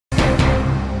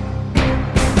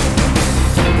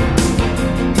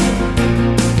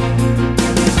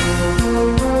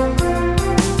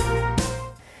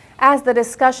As the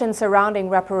discussion surrounding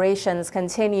reparations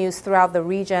continues throughout the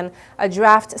region, a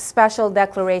draft special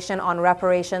declaration on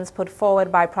reparations put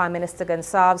forward by Prime Minister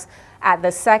Gonçalves at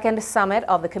the second summit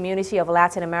of the Community of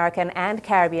Latin American and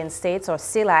Caribbean States, or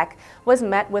CELAC, was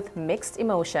met with mixed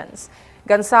emotions.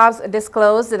 Gonçalves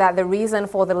disclosed that the reason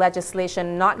for the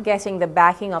legislation not getting the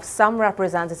backing of some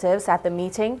representatives at the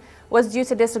meeting was due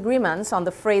to disagreements on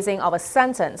the phrasing of a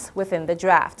sentence within the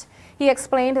draft. He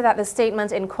explained that the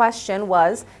statement in question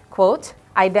was, quote,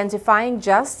 identifying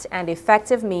just and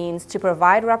effective means to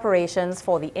provide reparations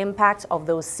for the impact of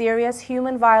those serious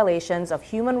human violations of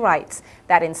human rights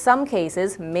that in some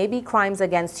cases may be crimes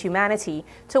against humanity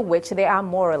to which they are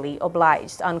morally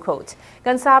obliged, unquote.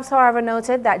 Gonçalves, however,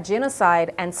 noted that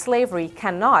genocide and slavery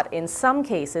cannot in some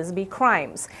cases be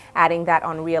crimes, adding that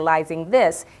on realizing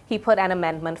this, he put an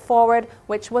amendment forward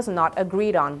which was not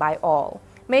agreed on by all.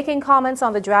 Making comments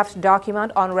on the draft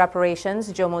document on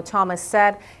reparations, Jomo Thomas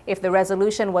said if the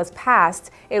resolution was passed,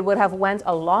 it would have went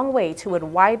a long way toward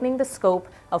widening the scope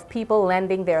of people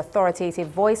lending their authoritative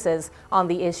voices on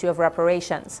the issue of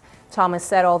reparations. Thomas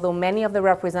said although many of the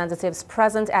representatives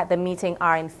present at the meeting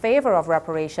are in favor of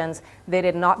reparations, they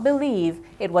did not believe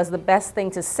it was the best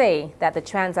thing to say that the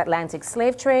transatlantic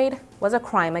slave trade was a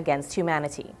crime against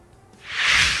humanity.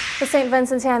 The St.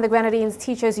 Vincent and the Grenadines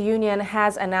Teachers Union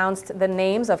has announced the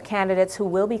names of candidates who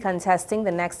will be contesting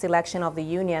the next election of the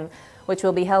union, which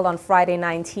will be held on Friday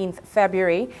 19th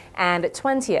February and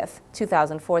 20th,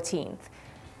 2014.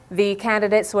 The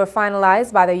candidates were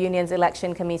finalized by the union's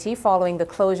election committee following the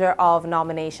closure of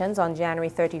nominations on January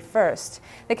 31st.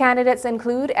 The candidates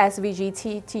include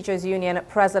SVG Teachers Union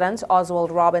President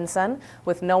Oswald Robinson,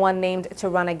 with no one named to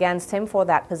run against him for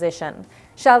that position.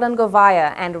 Sheldon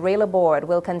Govaya and Ray Laborde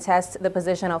will contest the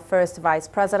position of First Vice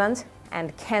President,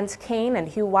 and Kent Kane and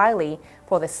Hugh Wiley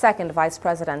for the Second Vice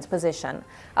President position.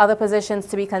 Other positions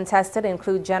to be contested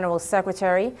include General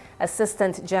Secretary,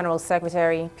 Assistant General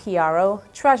Secretary, PRO,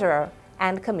 Treasurer,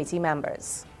 and committee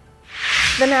members.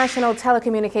 The National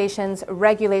Telecommunications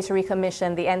Regulatory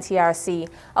Commission, the NTRC,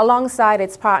 alongside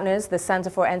its partners, the Center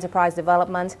for Enterprise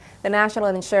Development, the National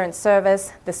Insurance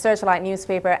Service, the Searchlight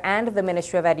newspaper, and the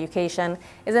Ministry of Education,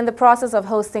 is in the process of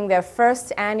hosting their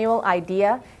first annual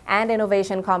Idea and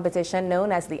Innovation competition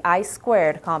known as the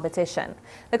I² competition.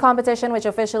 The competition, which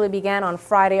officially began on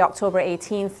Friday, October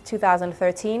 18,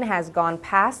 2013, has gone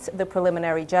past the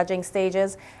preliminary judging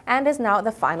stages and is now at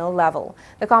the final level.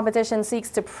 The competition seeks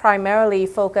to primarily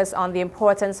focus on the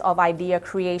importance of idea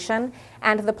creation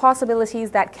and the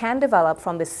possibilities that can develop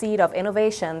from the seed of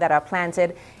innovation that are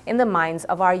planted in the minds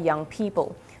of our young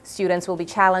people. Students will be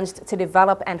challenged to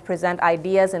develop and present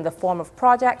ideas in the form of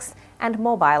projects and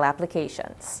mobile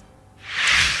applications.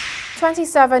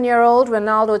 27-year-old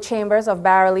Ronaldo Chambers of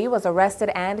Barely was arrested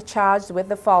and charged with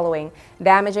the following: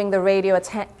 damaging the radio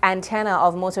antenna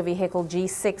of motor vehicle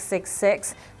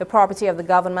G666, the property of the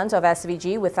government of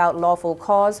SVG, without lawful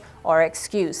cause or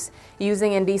excuse,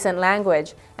 using indecent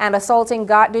language, and assaulting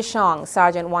Garde du Champ,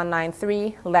 Sergeant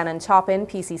 193, Lennon Toppin,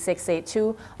 PC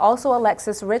 682, also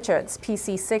Alexis Richards,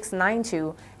 PC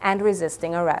 692, and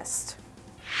resisting arrest.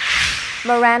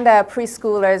 Miranda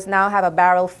preschoolers now have a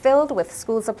barrel filled with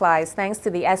school supplies thanks to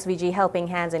the SVG Helping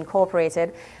Hands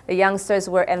Incorporated. The youngsters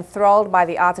were enthralled by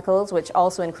the articles, which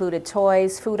also included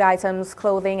toys, food items,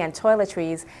 clothing, and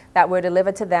toiletries that were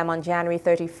delivered to them on January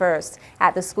 31st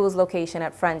at the school's location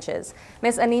at French's.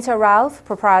 Miss Anita Ralph,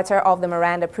 proprietor of the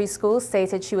Miranda Preschool,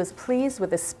 stated she was pleased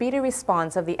with the speedy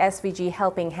response of the SVG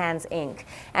Helping Hands Inc.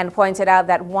 and pointed out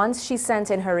that once she sent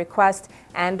in her request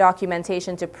and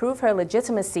documentation to prove her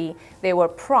legitimacy, they were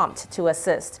prompt to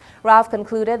assist. Ralph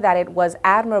concluded that it was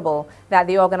admirable that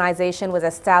the organization was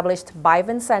established by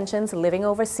Vincentians living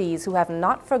overseas who have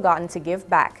not forgotten to give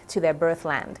back to their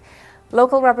birthland.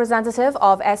 Local representative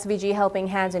of SVG Helping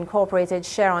Hands Incorporated,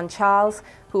 Sharon Charles,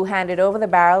 who handed over the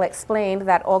barrel, explained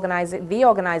that the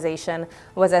organization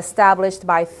was established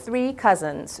by three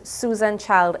cousins, Susan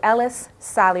Child Ellis,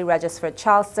 Sally Regisford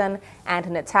Charleston, and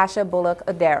Natasha Bullock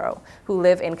Odero, who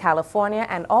live in California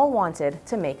and all wanted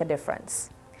to make a difference.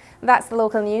 That's the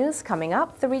local news. Coming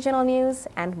up, the regional news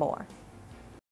and more.